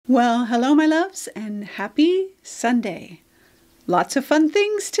Well, hello, my loves, and happy Sunday. Lots of fun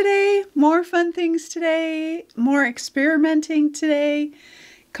things today, more fun things today, more experimenting today.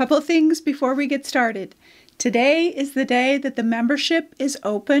 Couple of things before we get started. Today is the day that the membership is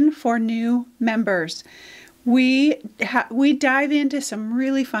open for new members. We dive into some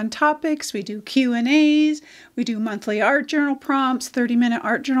really fun topics. We do Q&As. We do monthly art journal prompts, 30-minute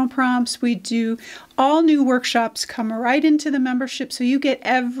art journal prompts. We do all new workshops come right into the membership, so you get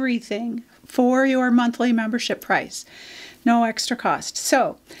everything for your monthly membership price. No extra cost.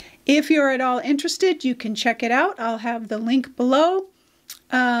 So if you're at all interested, you can check it out. I'll have the link below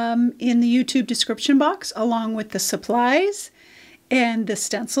in the YouTube description box, along with the supplies and the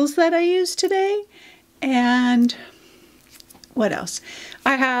stencils that I used today. And what else?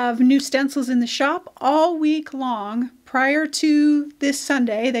 I have new stencils in the shop all week long. Prior to this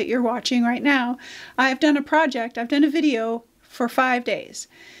Sunday that you're watching right now, I've done a project. I've done a video for 5 days.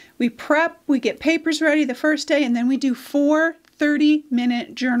 We prep, we get papers ready the first day, and then we do 4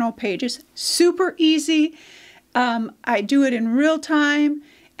 30-minute journal pages. Super easy. I do it in real time,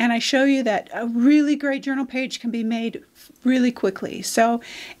 and I show you that a really great journal page can be made really quickly. So,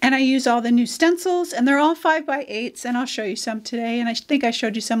 and I use all the new stencils, and they're all 5x8s, and I'll show you some today, and I think I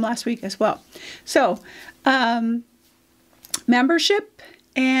showed you some last week as well. So, membership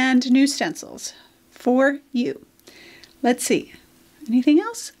and new stencils for you. Let's see. Anything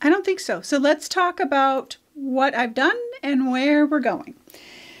else? I don't think so. So let's talk about what I've done and where we're going.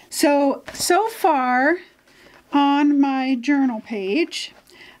 So far on my journal page,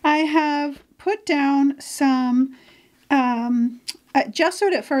 I have put down some, I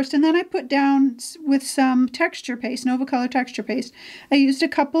gessoed it first, and then I put down with some texture paste, Nova Color texture paste. I used a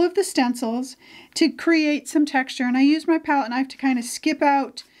couple of the stencils to create some texture, and I used my palette knife to kind of skip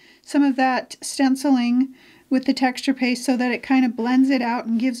out some of that stenciling with the texture paste so that it kind of blends it out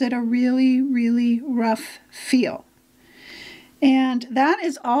and gives it a really, really rough feel. And that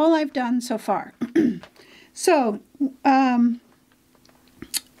is all I've done so far. So,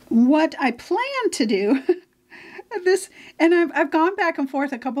 what I plan to do, and I've gone back and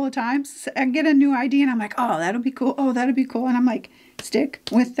forth a couple of times. I get a new idea, and I'm like, oh, that'll be cool. Oh, that'll be cool. And I'm like, stick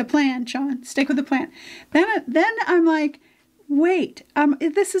with the plan, Shawn. Stick with the plan. Then I'm like, wait,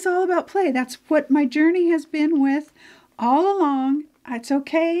 this is all about play. That's what my journey has been with all along. It's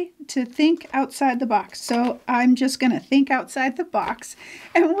okay to think outside the box. So I'm just going to think outside the box,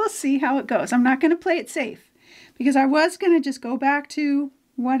 and we'll see how it goes. I'm not going to play it safe, because I was going to just go back to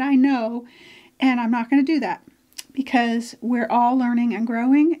what I know, and I'm not going to do that, because we're all learning and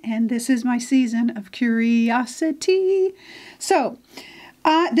growing, and this is my season of curiosity. So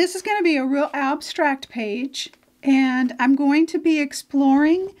this is going to be a real abstract page, and I'm going to be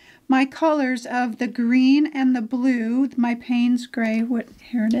exploring my colors of the green and the blue, my Payne's Gray.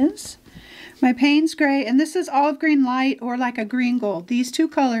 Here it is. My Payne's Gray, and this is olive green light or like a green gold. These two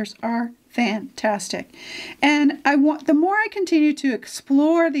colors are fantastic. And the more I continue to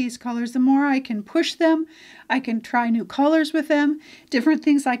explore these colors, the more I can push them. I can try new colors with them, different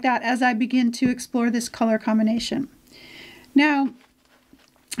things like that as I begin to explore this color combination. Now,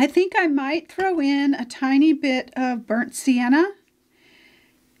 I think I might throw in a tiny bit of burnt sienna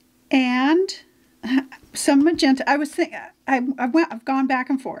and some magenta. I've gone back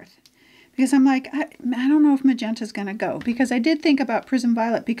and forth, because I'm like, I don't know if magenta is going to go, because I did think about Prism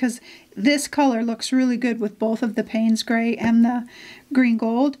Violet, because this color looks really good with both of the Payne's Gray and the green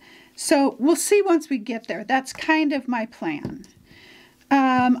gold. So we'll see once we get there. That's kind of my plan.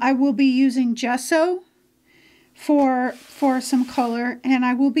 I will be using gesso for some color, and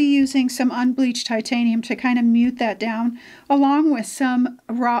I will be using some unbleached titanium to kind of mute that down, along with some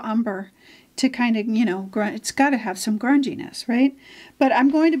raw umber to kind of, you know, it's got to have some grunginess, right? But I'm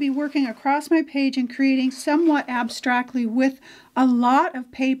going to be working across my page and creating somewhat abstractly with a lot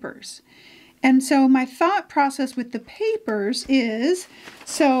of papers. And so my thought process with the papers is,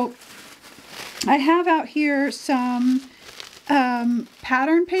 so I have out here some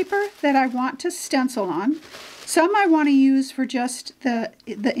pattern paper that I want to stencil on. Some I want to use for just the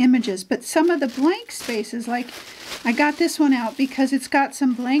images, but some of the blank spaces, like I got this one out because it's got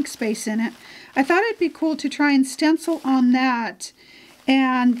some blank space in it. I thought it'd be cool to try and stencil on that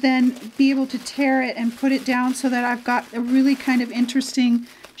and then be able to tear it and put it down so that I've got a really kind of interesting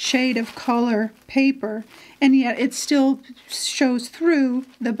shade of color paper, and yet it still shows through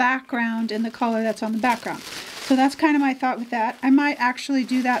the background and the color that's on the background. So that's kind of my thought with that. I might actually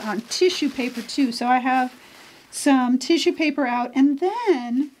do that on tissue paper too. So I have some tissue paper out, and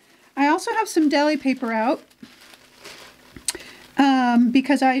then I also have some deli paper out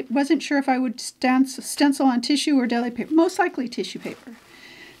because I wasn't sure if I would stencil on tissue or deli paper. Most likely tissue paper.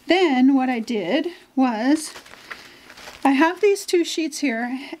 Then what I did was, I have these 2 sheets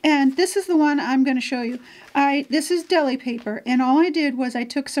here, and this is the one I'm going to show you. This is deli paper, and all I did was I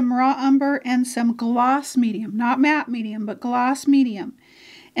took some raw umber and some gloss medium, not matte medium, but gloss medium.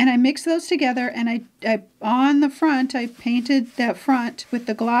 And I mixed those together, and I on the front, I painted that front with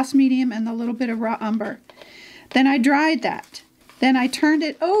the gloss medium and the little bit of raw umber. Then I dried that. Then I turned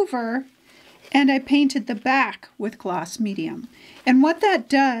it over, and I painted the back with gloss medium. And what that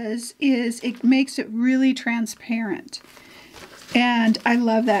does is it makes it really transparent. And I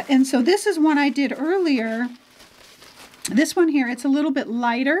love that. And so this is one I did earlier. This one here, it's a little bit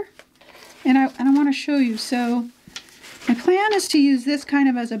lighter. And I want to show you. So my plan is to use this kind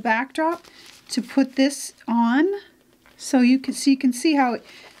of as a backdrop to put this on. So you can see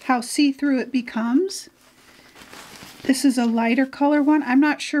how see-through it becomes. This is a lighter color one. I'm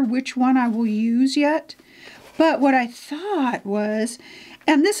not sure which one I will use yet. But what I thought was,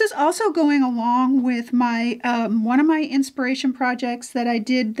 and this is also going along with my one of my inspiration projects that I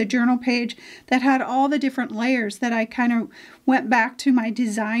did, the journal page that had all the different layers that I kind of went back to my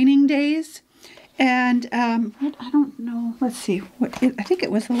designing days. And I don't know, let's see, I think it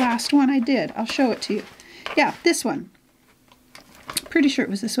was the last one I did. I'll show it to you. Yeah, this one. Pretty sure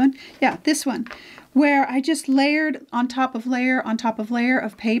it was this one. Yeah, this one, where I just layered on top of layer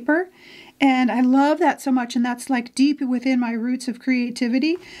of paper. And I love that so much, and that's like deep within my roots of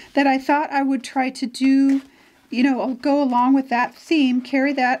creativity, that I thought I would try to do, you know, I'll go along with that theme,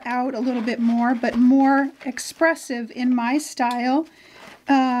 carry that out a little bit more, but more expressive in my style,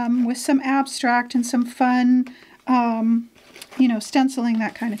 with some abstract and some fun, you know, stenciling,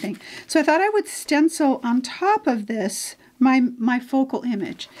 that kind of thing. So I thought I would stencil on top of this my focal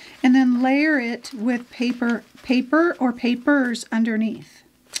image, and then layer it with paper or papers underneath.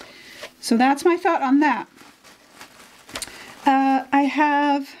 So that's my thought on that. I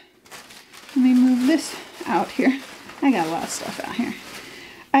have, let me move this out here. I got a lot of stuff out here.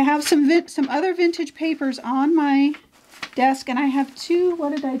 I have some other vintage papers on my desk, and I have 2,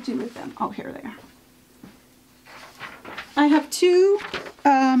 what did I do with them? Oh, here they are. I have 2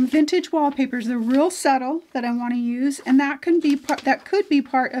 vintage wallpapers. They're real subtle that I want to use, and that could be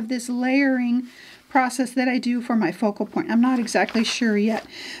part of this layering process that I do for my focal point. I'm not exactly sure yet,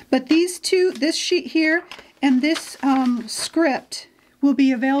 but these 2, this sheet here and this script, will be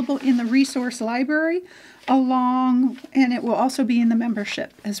available in the resource library and it will also be in the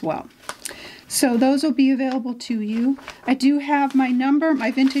membership as well. So those will be available to you. I do have my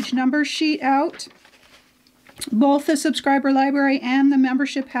vintage number sheet out. Both the subscriber library and the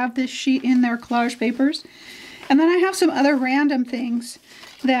membership have this sheet in their collage papers. And then I have some other random things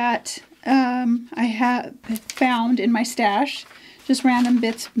that I have found in my stash, just random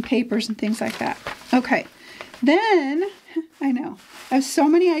bits and papers and things like that. Okay, then, I know, I have so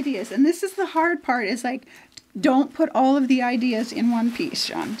many ideas, and this is the hard part, is like, don't put all of the ideas in one piece,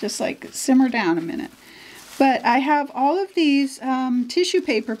 Shawn. Just like simmer down a minute. But I have all of these tissue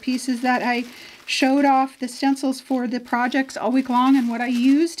paper pieces that I showed off the stencils for the projects all week long and what I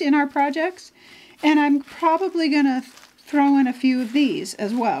used in our projects, and I'm probably going to throw in a few of these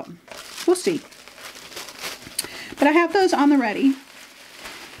as well. We'll see. But I have those on the ready.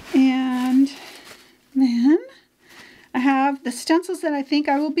 And then I have the stencils that I think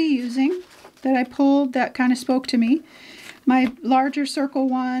I will be using, that I pulled, that kind of spoke to me. My larger circle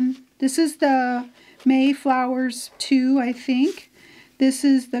one. This is the Mayflowers 2, I think. This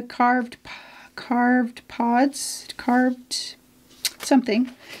is the carved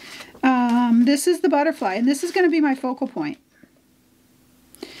something. This is the butterfly, and this is going to be my focal point.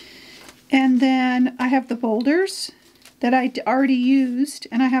 And then I have the boulders that I already used,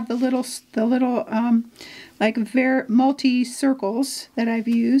 and I have the little like multi circles that I've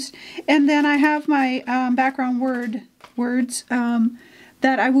used, and then I have my background words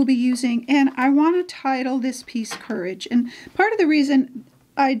that I will be using, and I want to title this piece "Courage." And part of the reason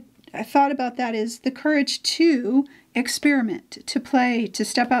I thought about that is the courage to experiment, to play, to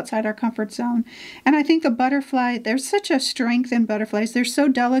step outside our comfort zone. And I think the butterfly, there's such a strength in butterflies. They're so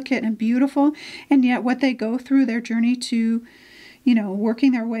delicate and beautiful, and yet what they go through, their journey to, you know,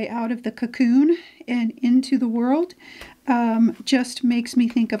 working their way out of the cocoon and into the world, just makes me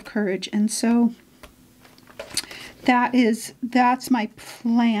think of courage. And so that's my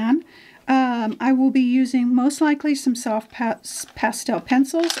plan. I will be using most likely some soft pastel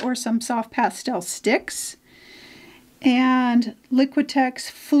pencils or some soft pastel sticks, and Liquitex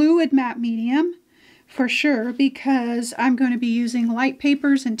fluid matte medium for sure, because I'm going to be using light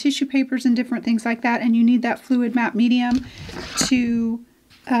papers and tissue papers and different things like that, and you need that fluid matte medium to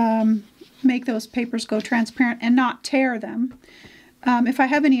make those papers go transparent and not tear them. If I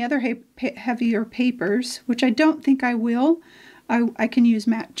have any other heavier papers, which I don't think I will, I can use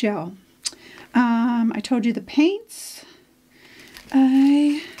matte gel. I told you the paints.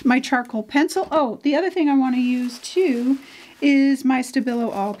 My charcoal pencil. Oh, the other thing I want to use too is my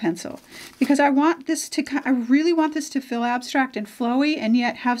Stabilo All pencil, because I really want this to feel abstract and flowy and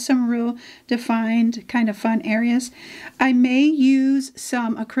yet have some real defined kind of fun areas. I may use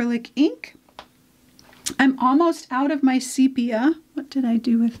some acrylic ink. I'm almost out of my sepia. What did I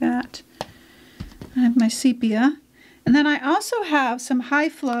do with that? I have my sepia. And then I also have some high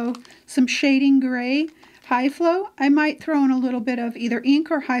flow, some shading gray high flow. I might throw in a little bit of either ink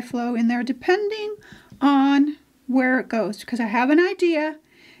or high flow in there depending on where it goes, because I have an idea,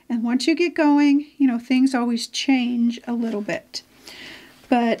 and once you get going, you know, things always change a little bit.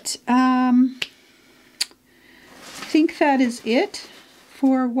 But I think that is it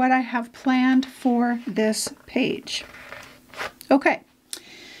for what I have planned for this page. Okay,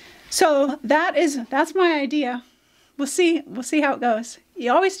 so that's my idea. We'll see how it goes.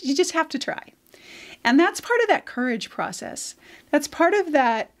 You just have to try. And that's part of that courage process. That's part of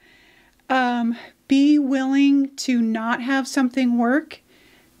that be willing to not have something work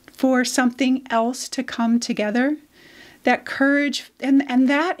for something else to come together. That courage, and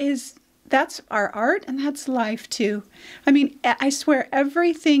that's our art, and that's life too. I mean, I swear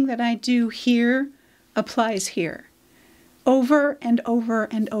everything that I do here applies here. Over and over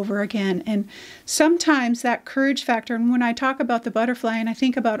and over again. And sometimes that courage factor, and when I talk about the butterfly and I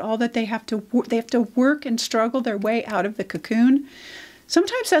think about all that they have to work and struggle their way out of the cocoon,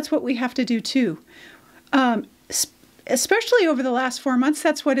 sometimes that's what we have to do too. Especially over the last 4 months,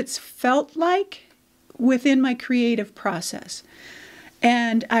 that's what it's felt like within my creative process.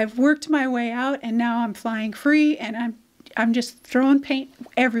 And I've worked my way out, and now I'm flying free, and I'm just throwing paint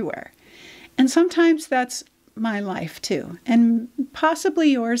everywhere. And sometimes that's my life too, and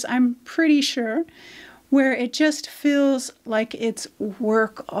possibly yours, I'm pretty sure, where it just feels like it's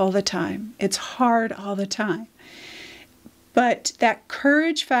work all the time. It's hard all the time. But that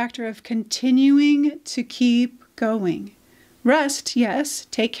courage factor of continuing to keep going. Rest, yes.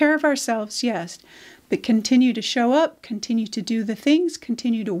 Take care of ourselves, yes. But continue to show up, continue to do the things,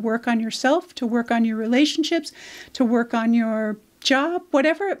 continue to work on yourself, to work on your relationships, to work on your job,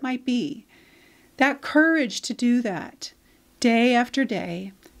 whatever it might be. That courage to do that day after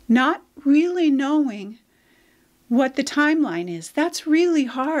day, not really knowing what the timeline is, that's really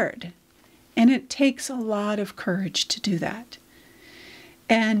hard. And it takes a lot of courage to do that.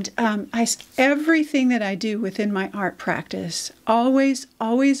 And everything that I do within my art practice always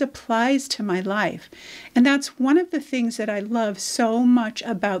applies to my life. And that's one of the things that I love so much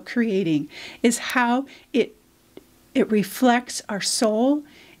about creating, is how it reflects our soul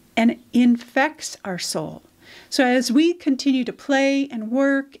and infects our soul. So as we continue to play and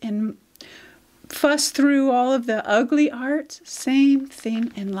work and fuss through all of the ugly arts, same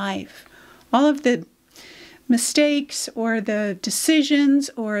thing in life. All of the mistakes or the decisions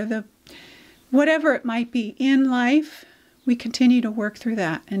or the whatever it might be in life, we continue to work through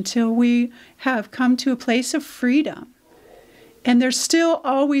that until we have come to a place of freedom. And there's still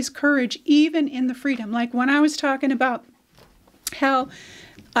always courage even in the freedom. Like when I was talking about how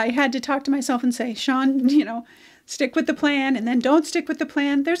I had to talk to myself and say, Shawn, you know, stick with the plan and then don't stick with the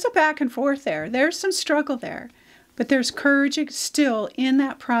plan. There's a back and forth there. There's some struggle there. But there's courage still in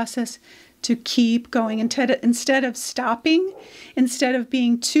that process to keep going. Instead of stopping, instead of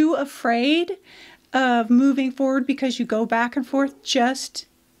being too afraid of moving forward because you go back and forth, just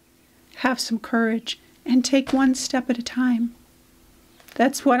have some courage and take one step at a time.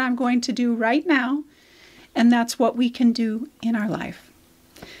 That's what I'm going to do right now. And that's what we can do in our life.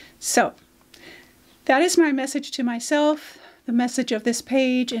 So that is my message to myself, the message of this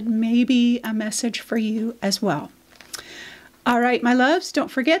page, and maybe a message for you as well. All right, my loves,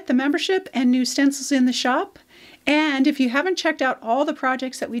 don't forget the membership and new stencils in the shop. And if you haven't checked out all the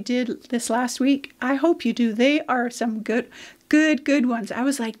projects that we did this last week, I hope you do. They are some good ones. I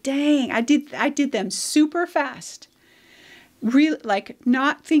was like, dang, I did them super fast. Really, like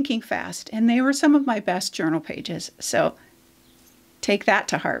not thinking fast. And they were some of my best journal pages. So take that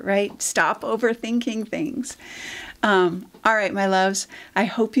to heart, right? Stop overthinking things. All right, my loves, I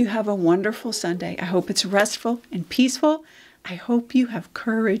hope you have a wonderful Sunday. I hope it's restful and peaceful. I hope you have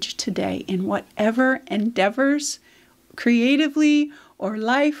courage today in whatever endeavors, creatively or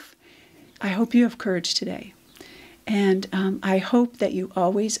life. I hope you have courage today. And I hope that you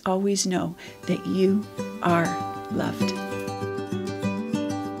always know that you are loved.